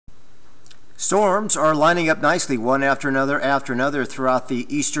Storms are lining up nicely one after another throughout the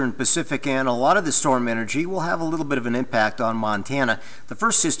eastern Pacific, and a lot of the storm energy will have a little bit of an impact on Montana. The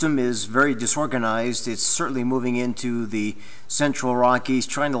first system is very disorganized. It's certainly moving into the central Rockies,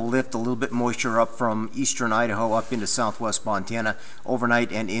 trying to lift a little bit moisture up from eastern Idaho up into southwest Montana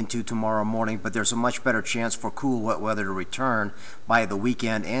overnight and into tomorrow morning, but there's a much better chance for cool wet weather to return by the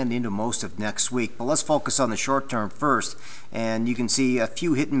weekend and into most of next week. But let's focus on the short term first, and you can see a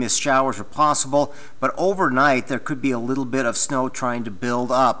few hit and miss showers are possible, but overnight there could be a little bit of snow trying to build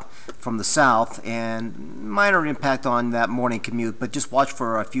up from the south and minor impact on that morning commute, but just watch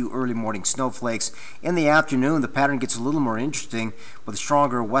for a few early morning snowflakes. In the afternoon, the pattern gets a little more interesting with a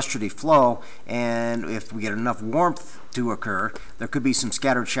stronger westerly flow, and if we get enough warmth to occur, there could be some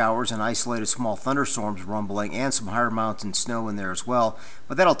scattered showers and isolated small thunderstorms rumbling and some higher mountain snow in there as well,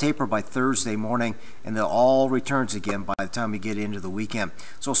 but that'll taper by Thursday morning and they'll all returns again by the time we get into the weekend.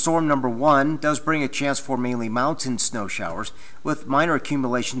 So storm number one does bring a chance for mainly mountain snow showers with minor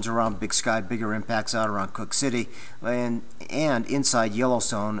accumulations around Big Sky, bigger impacts out around Cook City and inside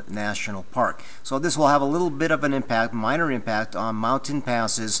Yellowstone National Park. So this will have a little bit of an impact, minor impact on mountain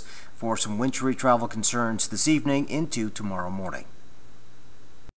passes for some wintry travel concerns this evening into tomorrow morning.